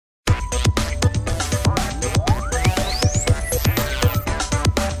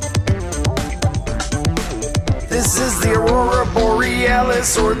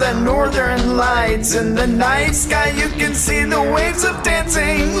borealis or the northern lights. In the night sky you can see the waves of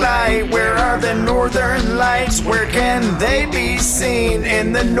dancing light. Where are the northern lights? Where can they be seen?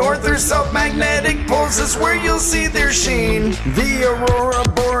 In the north or south magnetic poles is where you'll see their sheen. The aurora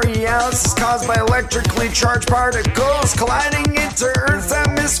borealis is caused by electrically charged particles colliding into Earth's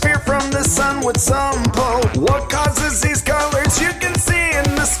atmosphere from the sun with some pull. What causes these colors you can see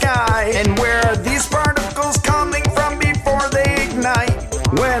in the sky? And where are these particles coming from before they ignite?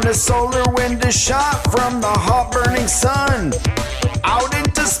 When a solar wind is shot from the hot burning sun out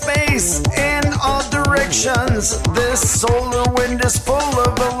into space in all directions, this solar wind is full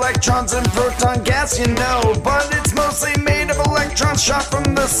of electrons and proton gas, you know, but it's mostly made of electrons shot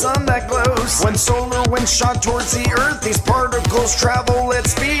from the sun that glows. When solar winds shot towards the Earth, these particles travel at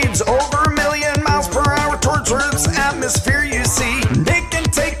speeds over 1 million miles per hour towards Earth's atmosphere, you see. It can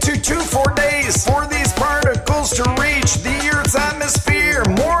take 2 to 4 days for these particles to reach the Earth's atmosphere.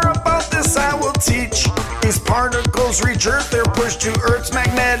 More about this I will teach. These particles reach Earth, they're pushed to Earth's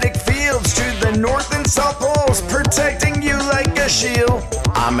magnetic fields to the north and south poles, protecting you like a shield.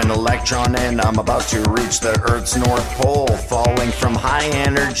 I'm an electron and I'm about to reach the Earth's north pole, falling from high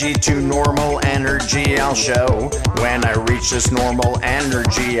energy to normal energy. I'll show. When I reach this normal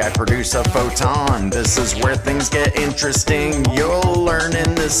energy, I produce a photon. This is where things get interesting, you'll learn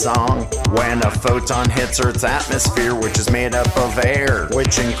in this song. When a photon hits Earth's atmosphere, which is made up of air,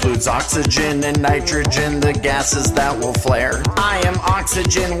 which includes oxygen and nitrogen, the gases that will flare. I am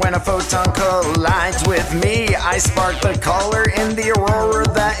oxygen. When a photon collides with me, I spark the color in the aurora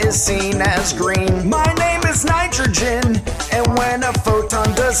that is seen as green. My name is nitrogen, and when a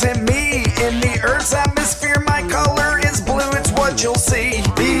photon does hit me in the Earth's atmosphere, my color is blue, it's what you'll see.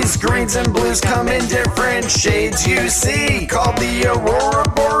 These greens and blues come in different shades, you see, called the aurora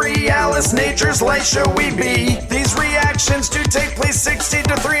borealis, nature's light show we be. These reactions do take place 60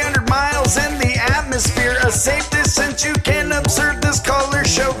 to 300 miles in the atmosphere, a safe distance. You can observe this color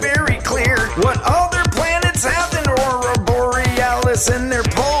show very clear. What other planets have an aurora borealis in their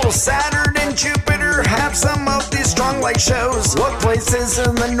poles? Saturn and Jupiter have some of these strong light shows. What places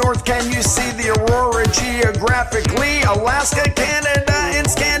in the north can you see the aurora geographically? Alaska, Canada, and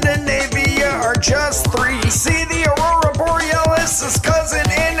Scandinavia are just 3. See, the aurora borealis' cousin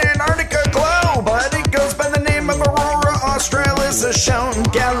in Antarctica glow, but it goes by the name of aurora australis, as shown.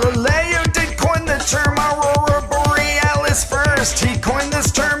 Galileo did coin the term aurora borealis first. He coined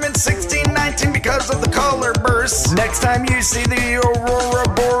this term in 1619 because of the color bursts. Next time you see the aurora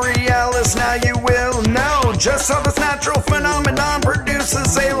borealis, now you will know just how this natural phenomenon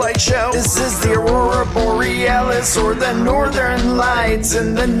produces a light show. This is the aurora borealis or the northern lights.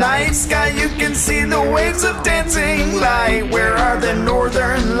 In the night sky you can see the waves of dancing light. Where are the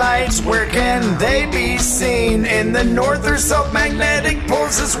northern lights? Where can they be seen? In the north or south magnetic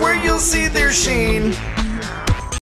poles is where you'll see their sheen.